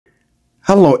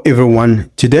Hello everyone,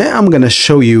 today I'm gonna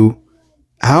show you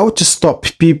how to stop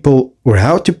people or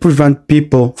how to prevent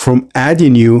people from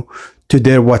adding you to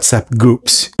their WhatsApp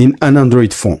groups in an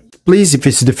Android phone. Please, if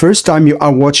it's the first time you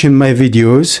are watching my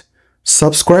videos,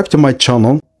 subscribe to my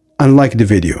channel and like the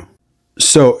video.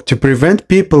 So to prevent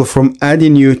people from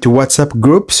adding you to WhatsApp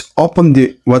groups, open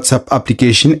the WhatsApp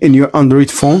application in your Android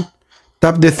phone,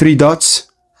 tap the three dots,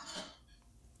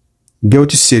 go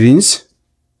to settings,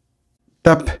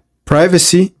 tap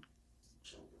privacy,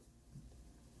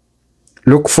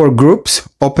 look for groups,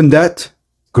 open that,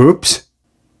 groups.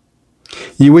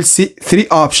 You will see three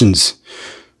options.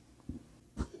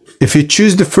 If you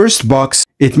choose the first box,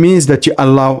 it means that you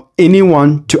allow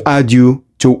anyone to add you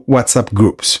to WhatsApp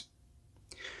groups.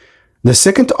 The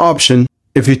second option,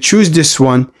 if you choose this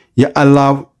one, you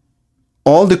allow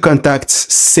all the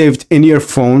contacts saved in your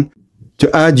phone to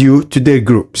add you to their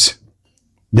groups.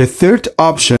 The third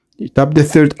option, you tap the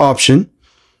third option.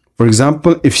 For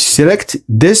example, if you select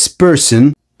this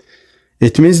person,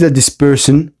 it means that this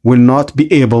person will not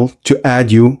be able to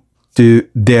add you to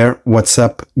their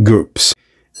WhatsApp groups.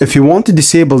 If you want to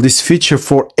disable this feature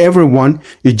for everyone,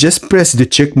 you just press the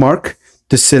check mark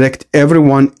to select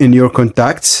everyone in your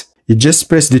contacts. You just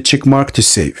press the check mark to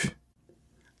save.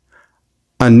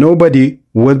 And nobody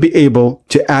will be able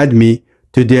to add me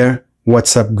to their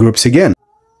WhatsApp groups again,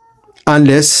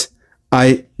 unless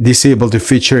I disable the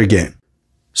feature again.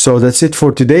 So that's it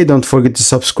for today. Don't forget to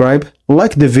subscribe,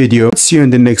 like the video. See you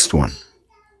in the next one.